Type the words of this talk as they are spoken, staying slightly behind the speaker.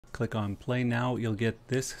click on play now, you'll get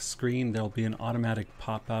this screen. There'll be an automatic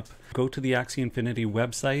pop-up. Go to the Axie Infinity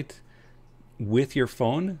website with your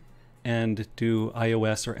phone and do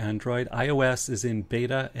iOS or Android. iOS is in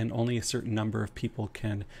beta and only a certain number of people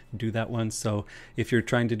can do that one. So if you're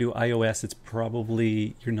trying to do iOS, it's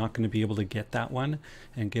probably you're not going to be able to get that one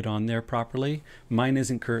and get on there properly. Mine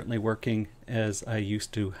isn't currently working as I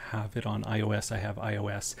used to have it on iOS. I have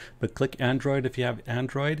iOS, but click Android if you have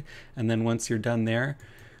Android. And then once you're done there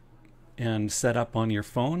and set up on your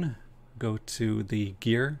phone, go to the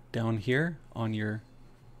gear down here on your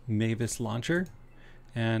Mavis launcher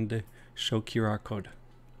and show QR code.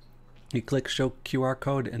 You click show QR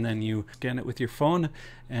code and then you scan it with your phone,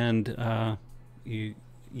 and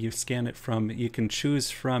you scan it from, you can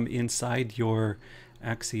choose from inside your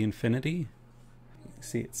Axie Infinity.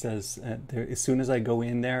 See, it says there, as soon as I go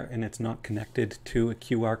in there and it's not connected to a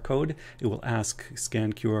QR code, it will ask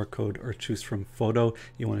scan QR code or choose from photo.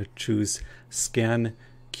 You want to choose scan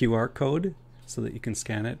QR code so that you can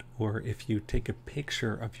scan it, or if you take a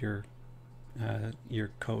picture of your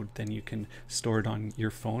code, then you can store it on your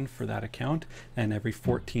phone for that account, and every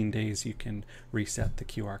 14 days you can reset the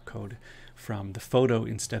QR code from the photo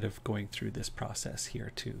instead of going through this process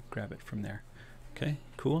here to grab it from there. Okay,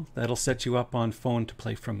 cool. That'll set you up on phone to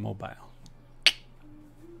play from mobile.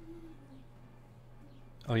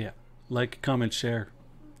 Oh yeah, like, comment, share,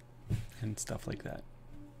 and stuff like that.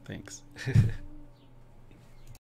 Thanks.